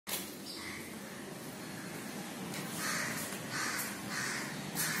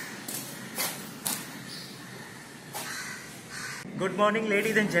Good morning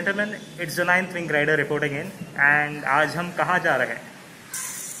ladies and gentleman, it's the 9th wing rider reporting in. And आज हम कहाँ जा रहे हैं?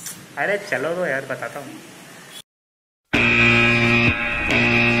 अरे चलो तो यार बताता हूँ।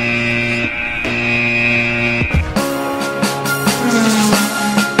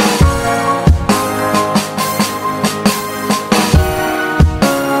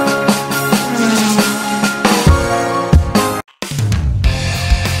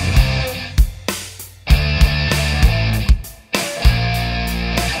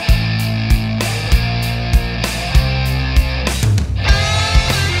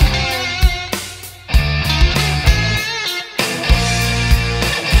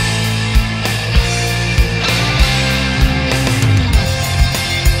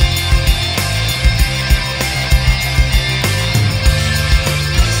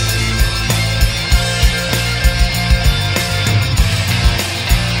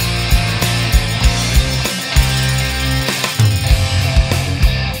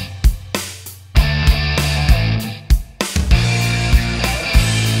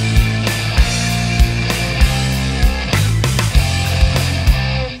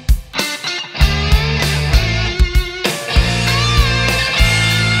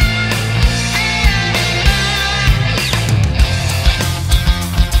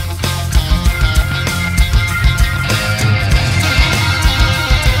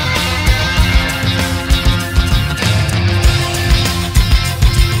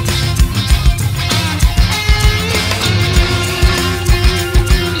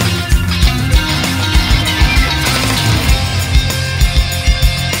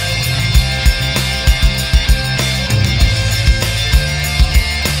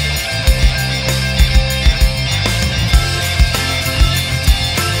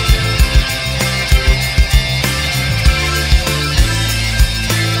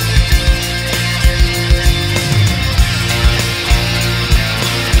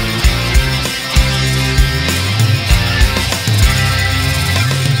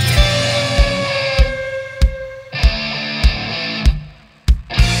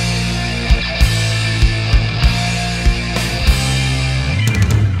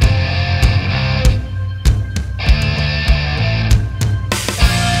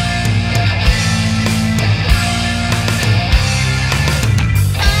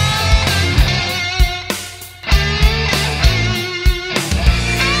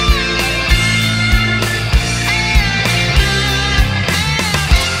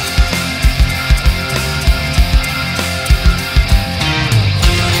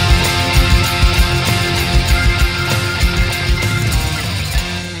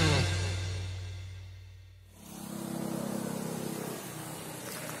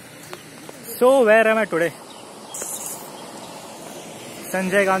 So where am I today?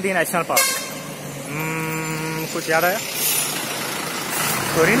 Sanjay Gandhi national park. कुछ याद आया?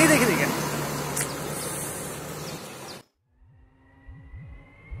 स्टोरी नहीं देखी थी क्या?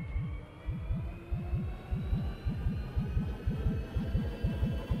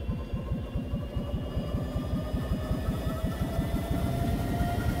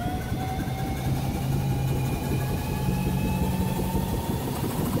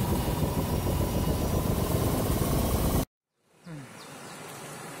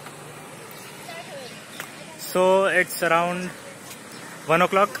 So it's around 1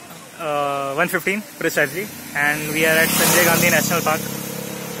 o'clock, 1:15 precisely, and we are at Sanjay Gandhi National Park.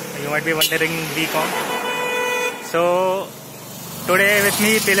 You might be wondering VCOM. So today with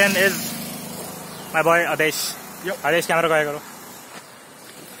me Pilan is my boy Adesh. Adesh camera को आया करो.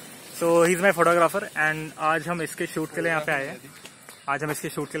 So he's my photographer and आज हम इसके shoot के लिए यहाँ पे आए हैं.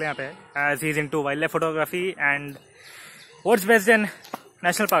 As he's into wildlife photography and what's best in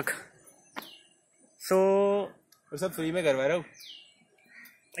national park. So सब फ्री में करवा रहा हूँ,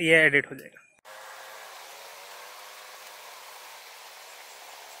 ये एडिट हो जाएगा.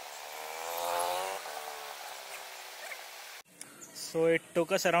 So it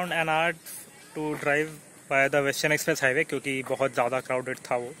took us around an hour to drive by the Western Express Highway क्योंकि बहुत ज़्यादा क्राउडेड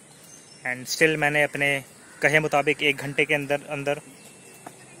था वो. एंड स्टिल मैंने अपने कहे मुताबिक 1 घंटे के अंदर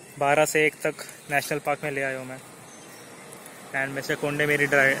 12 से 1 तक नेशनल पार्क में ले आया हूँ मैं. एंड मिस्टर कोंडे मेरी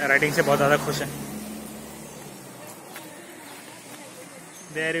राइडिंग से बहुत ज़्यादा खुश हैं.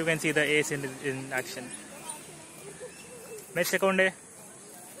 There you can see the ace in action. Mr. Konde,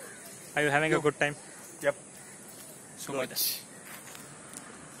 are you having a good time? Yep. So much.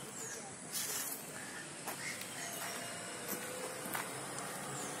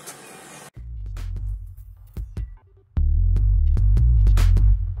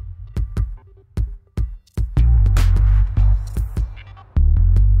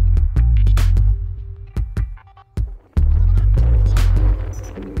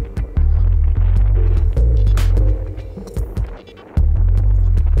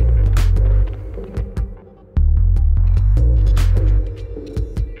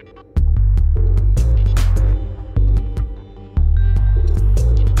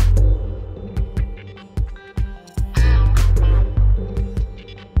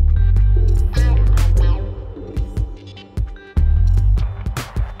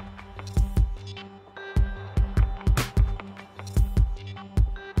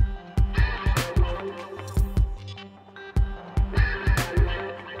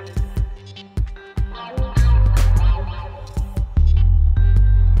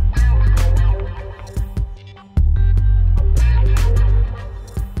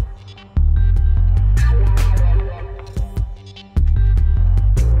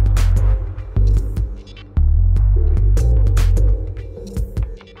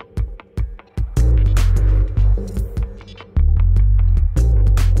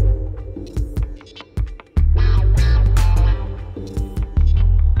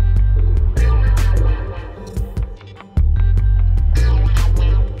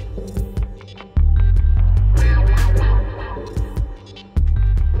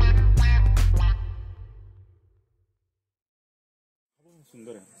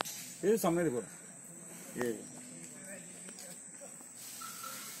 सुंदर है। ये सामने देखो, ये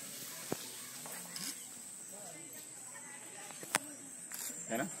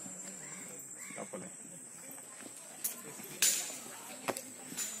है ना, है।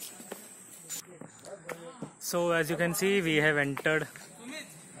 So as you can see, we have entered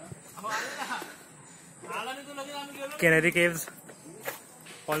Canary Caves,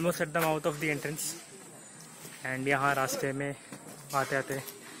 almost at the mouth of the entrance. And यहाँ रास्ते में आते आते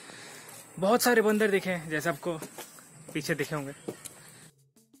बहुत सारे बंदर दिखे, जैसे आपको पीछे दिखे होंगे।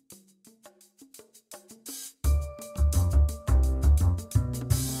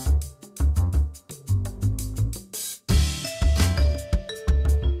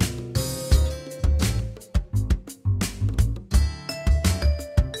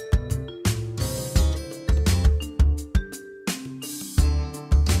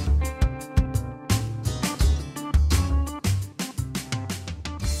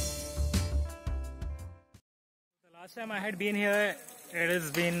 Last time I had been here, it has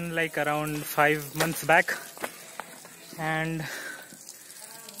been like around 5 months back, and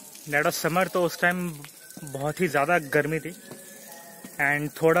that was summer. तो उस टाइम बहुत ही ज़्यादा गर्मी थी, and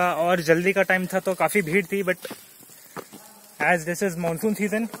थोड़ा और जल्दी का टाइम था तो काफ़ी भीड़ थी. But as this is monsoon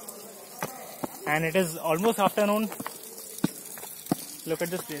season and it is almost afternoon, look at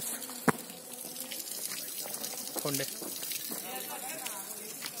this place. Konde.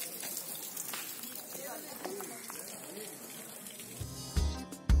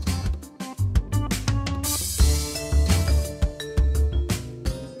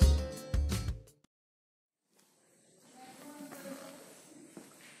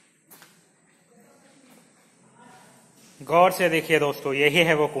 गौर से देखिए दोस्तों, यही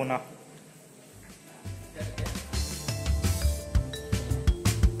है वो कोना।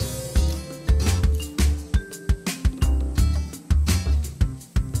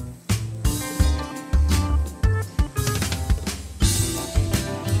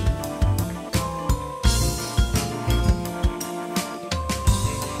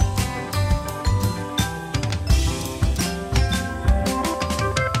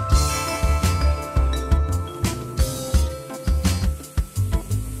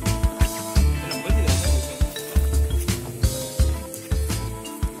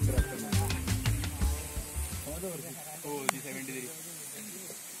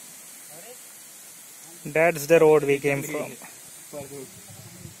 That's the road we came from.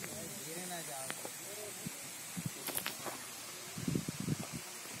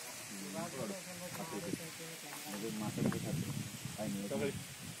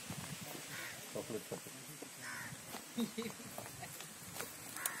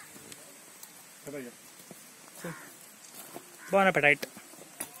 Bon appetit.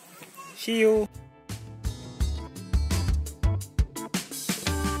 See you.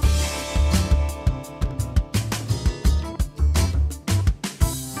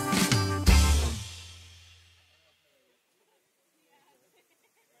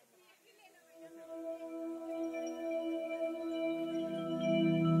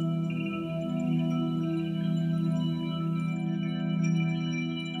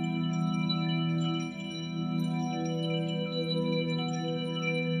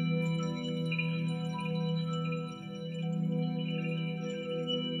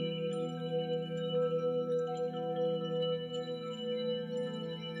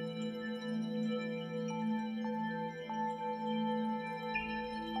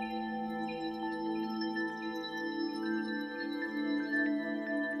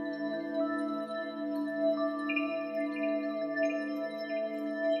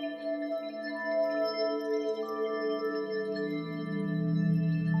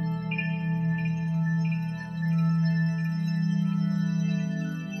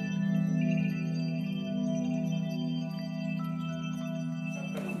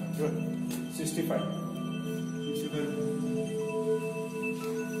 Good. 65.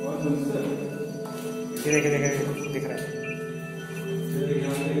 देख दिख रहा है।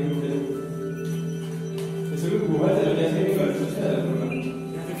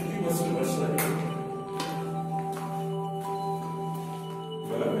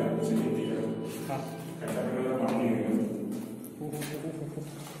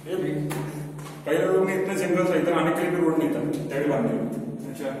 पहले रोड में इतना जंगल था, इधर आने के लिए भी रोड नहीं था, तगड़ी बांधे।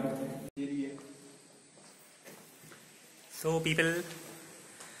 So people,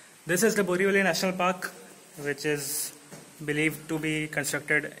 this is the Borivali National Park, which is believed to be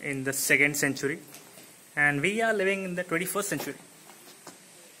constructed in the 2nd century, and we are living in the 21st century.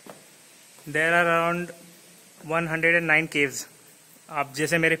 There are around 109 caves. आप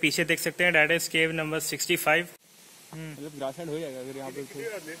जैसे मेरे पीछे देख सकते हैं, that is cave number 65. मतलब grassland हो जाएगा अगर यहाँ पे।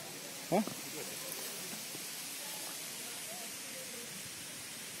 हाँ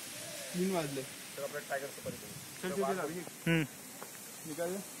 3 बजे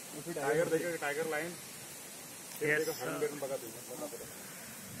निकाल टाइगर देखेगा, tiger line.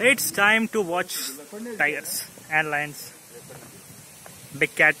 It's time to watch tigers and lions.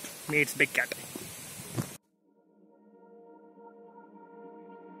 Big cat meets big cat.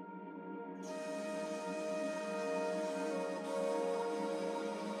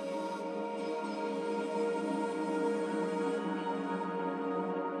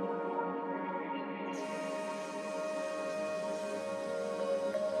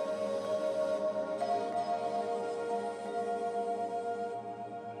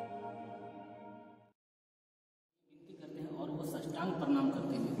 प्रणाम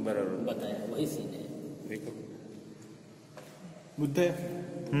करते हैं बराबर बताया, वही सीन है। देखो बुद्ध है।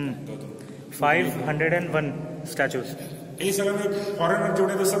 501 स्टैचूज। ये सगळं में फॉरेनर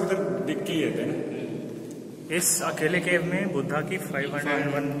जोड़े तो सब इधर दिख के ही रहते हैं ना। इस अकेले केव में बुद्धा की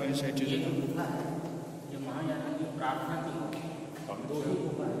 501 स्टैचूज है। जो महायान की प्रार्थना की दो ही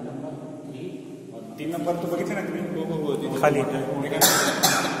ऊपर है, नंबर 3 और 3 नंबर तो बघितले ना तुम्ही? खाली।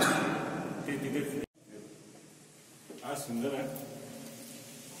 सुंदर है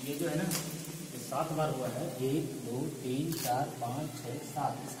ये जो है ना, ये 7 बार हुआ है। 1 2 3 4 5 6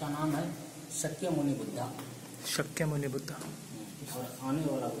 7। इसका नाम है शक्यमुनि बुद्धा। शक्यमुनि बुद्धा। और आने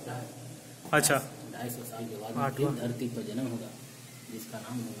वाला बुद्धा है अच्छा 250 साल के बाद आठवां धरती पर जन्म होगा, जिसका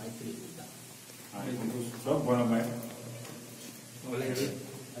नाम है मैत्री बुद्धा। सब बड़ा मैं।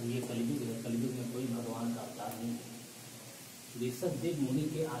 अब ये कलयुग है, कलयुग में कोई भगवान का अवतार नहीं है। ऋषभ देव मुनि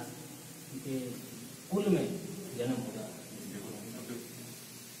के कुल में जन्म होगा।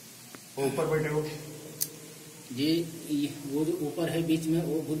 ऊपर बैठे हो ये वो जो ऊपर है बीच में,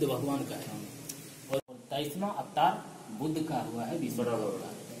 वो बुद्ध भगवान का है। और 23वां अवतार बुद्ध का हुआ है विष्णु का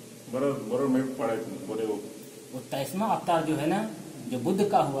अवतार। बराबर में पढ़ा बोले वो 23वां अवतार जो है ना, जो बुद्ध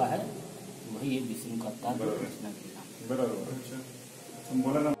का हुआ है, वही है विष्णु का अवतार। बराबर तुम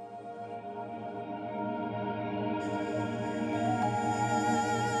बोला ना।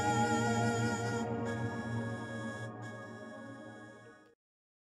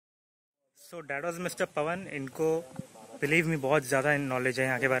 सो डैट वॉज मिस्टर पवन। इनको बिलीव मी बहुत ज़्यादा नॉलेज है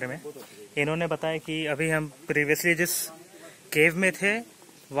यहाँ के बारे में। इन्होंने बताया कि अभी हम प्रीवियसली जिस केव में थे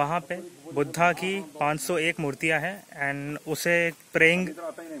वहाँ पे बुद्धा की 501 मूर्तियाँ हैं एंड उसे प्रेइंग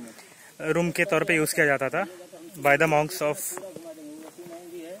रूम के तौर पे यूज़ किया जाता था by the Monks of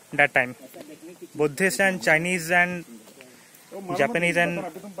that time. Buddhist and Chinese and Japanese and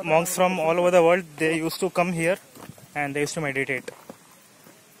Monks from all over the world, they use to come here and they use to meditate.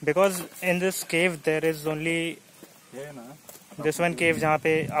 Because in this cave there is only this one cave जहाँ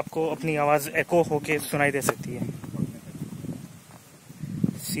पे आपको अपनी आवाज़ एको होके सुनाई दे सकती है।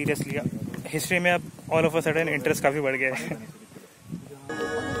 Seriously history में अब all of a sudden interest काफ़ी बढ़ गया है।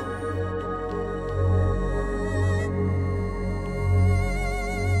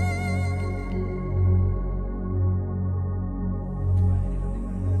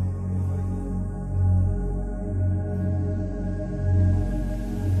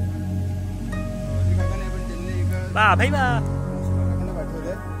 वाह भाई वाह।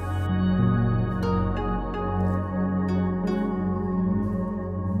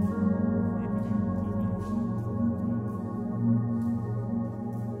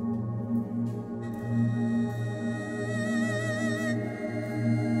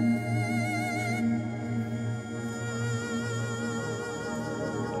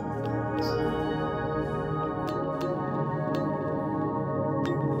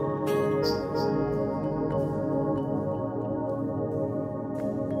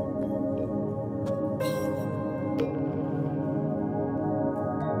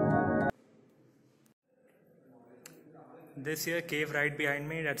 This here cave right behind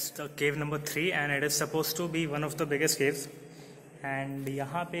me, that's the cave number 3 and it is supposed to be one of the biggest caves. And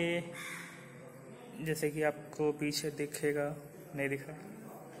यहाँ पे जैसे कि आपको पीछे दिखेगा, नहीं दिखा,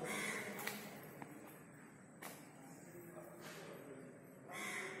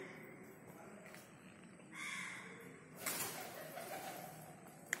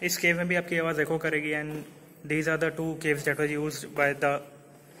 इस केव में भी आपकी आवाज़ एको करेगी। And these are the 2 caves that were used by the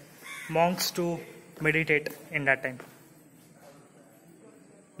monks to meditate in that time.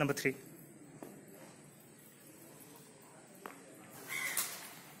 Number 3.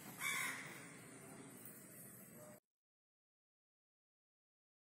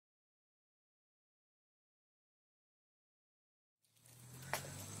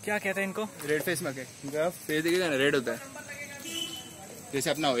 क्या कहते हैं इनको? रेड फेस में। इनका फेस देखिएगा ना, रेड होता है जैसे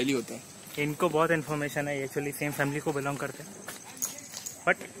अपना ऑयली होता है। इनको बहुत इन्फॉर्मेशन है, एक्चुअली सेम फैमिली को बिलोंग करते हैं,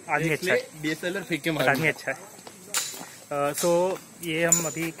 बट आदमी अच्छा है, DSLR फेंक के बट आदमी अच्छा है। सो ये हम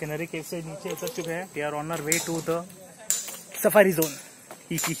अभी किनारे केव से नीचे उतर चुके हैं। We are on our way to the safari zone.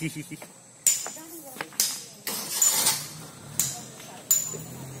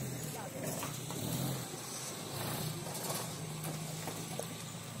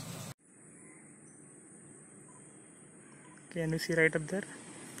 Can you see right up there?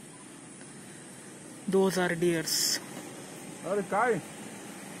 Those are deers. अरे काय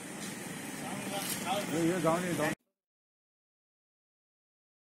ये गाँव नहीं गाँव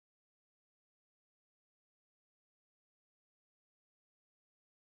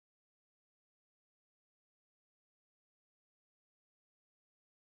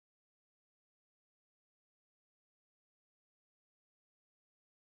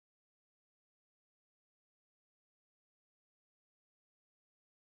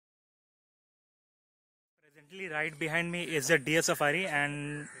Presently, right behind me is the deer safari,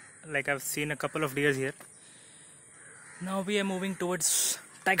 and like I've seen a couple of deers here. Now we are moving towards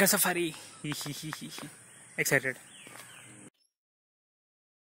tiger safari. Excited.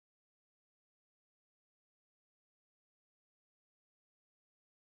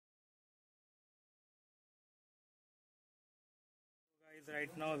 Guys,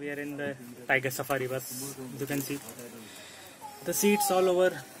 right now we are in the tiger safari bus. You can see the seats all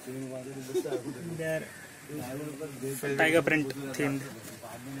over. They're tiger print themed,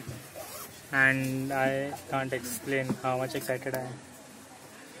 and I can't explain how much excited I am.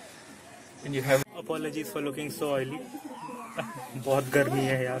 And you have Apologies for looking so oily. बहुत गर्मी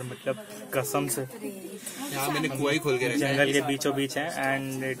है यार, मतलब कसम से यहाँ मैंने कुआं ही खोल के रखा है। जंगल के बीचों बीच है,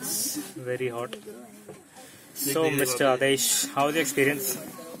 and it's very hot. So Mr. Adesh, how was the experience?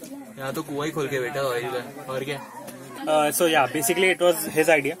 यहाँ तो कुआं ही खोल के बैठा हुआ है इधर, और क्या? So yeah, basically it was his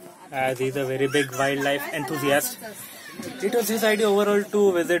idea, as he's a very big wildlife enthusiast. It was his idea overall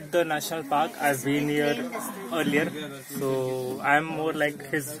to visit the national park. I've been here earlier, so I'm more like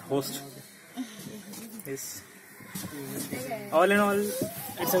his host. Yes. All in all,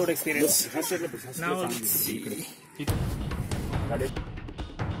 it's a good experience. Now let's see.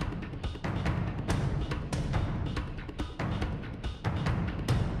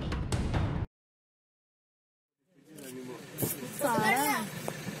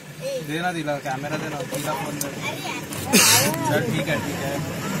 देना दिला camera देना दिला phone में। चल ठीक है ठीक है।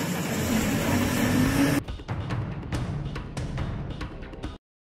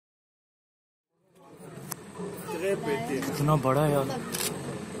 इतना बड़ा है यार,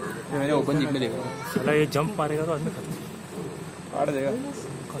 मैंने ओपन जिप में देखा। साला ये जंप मारेगा तो आदमी खत्म। काट देगा।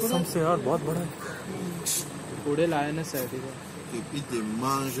 कसम से यार बहुत बड़ा है। पूरे लायनेस है ठीक है। ये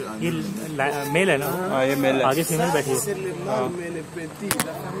मेल है ना? हाँ ये मेल है। आगे फीमेल बैठी है।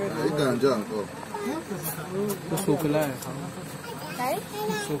 तो सूखला है,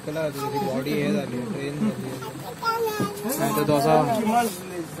 सूखला है, तो बॉडी है डाली है, ट्रेन डाली है। नहीं तो दोसा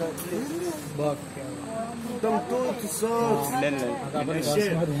बक ले ले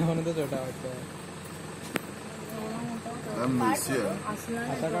होने तो छोटा वाटतं है।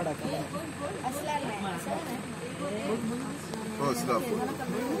 असा का टाका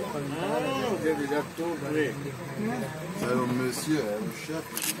C'est un monsieur, un chef.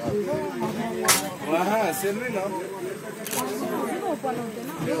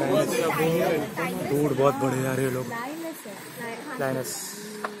 दूर बहुत बड़े यार ये लोग। लाइनस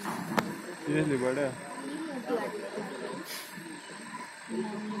सीरियसली बड़ा है।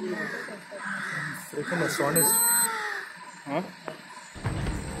 freaking astonished. हाँ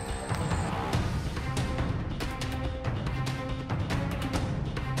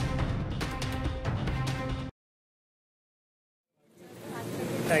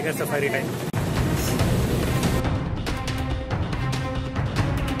Tiger safari time.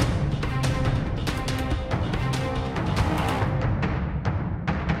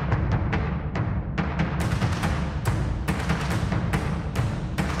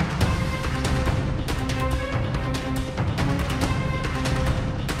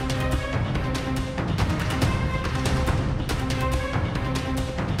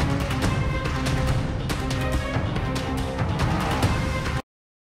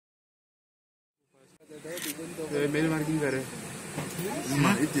 Mail marking करे।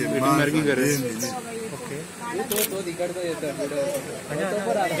 Marking करे।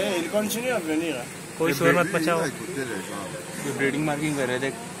 कोई शोर मत मचाओ। जो ब्रीडिंग मार्किंग कर रहे थे,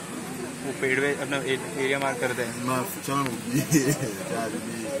 वो पेड़ पे अपना एरिया मार्क करते हैं।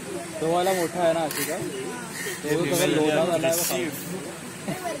 तो वाला मोठा है ना आशी का, तो लोला वाला है वो।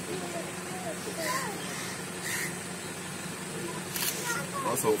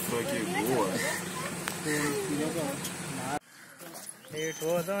 Nossa, o Frank voa. It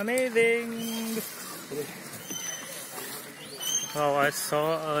was amazing. Oh, I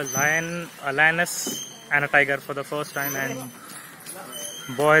saw a lioness and a tiger for the first time, and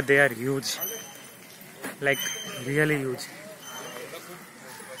boy, they are huge. Like really huge.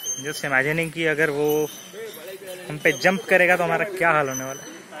 Just imagining कि अगर वो हम पे जंप करेगा तो हमारा क्या हाल होने वाला है.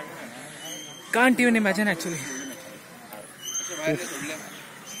 Can't even imagine actually.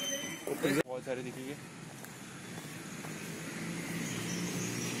 बहुत सारे दिखेंगे.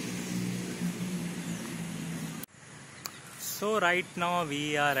 So right now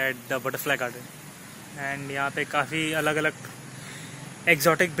we are at the butterfly garden, and यहाँ पे काफ़ी अलग-अलग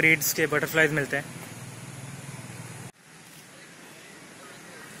exotic breeds के butterflies मिलते हैं.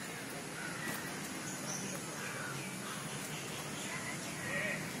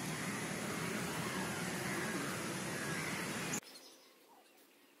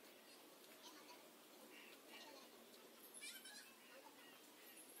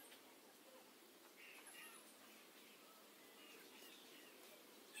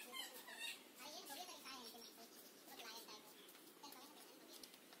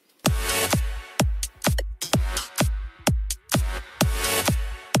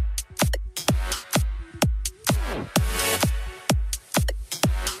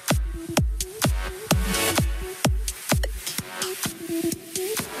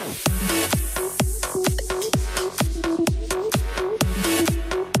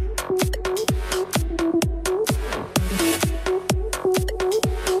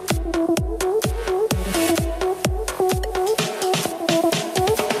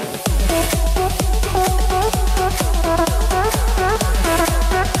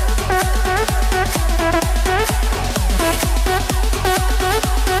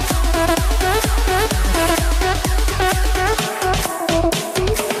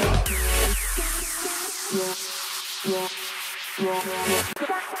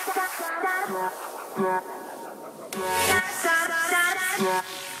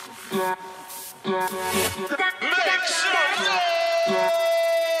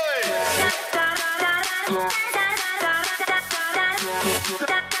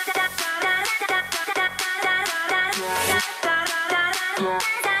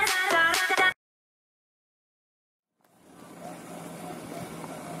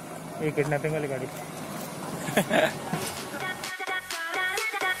 ये किडनैपिंग वाली गाड़ी.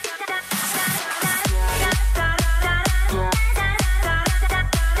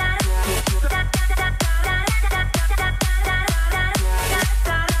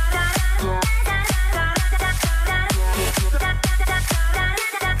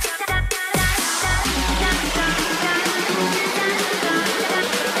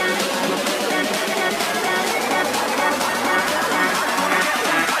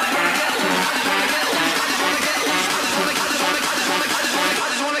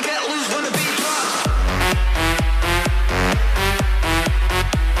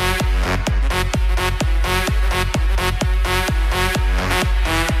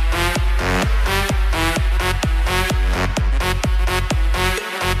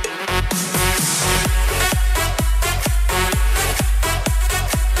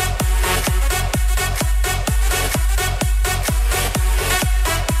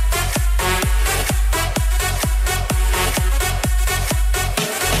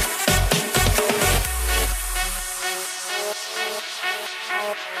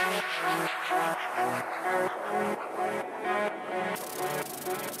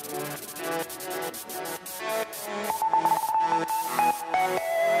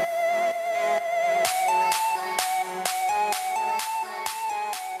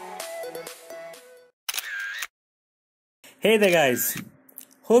 Hey there guys,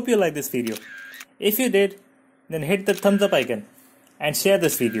 hope you liked this video. If you did, then hit the thumbs up icon and share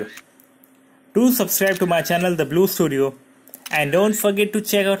this video. Do subscribe to my channel The Blue Studio, and don't forget to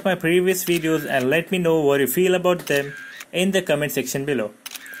check out my previous videos and let me know what you feel about them in the comment section below.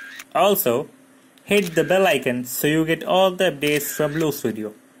 Also, hit the bell icon so you get all the updates from Blue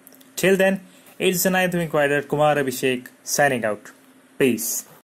Studio. Till then, it's the 9th Wing Rider Kumar Abhishek signing out. Peace.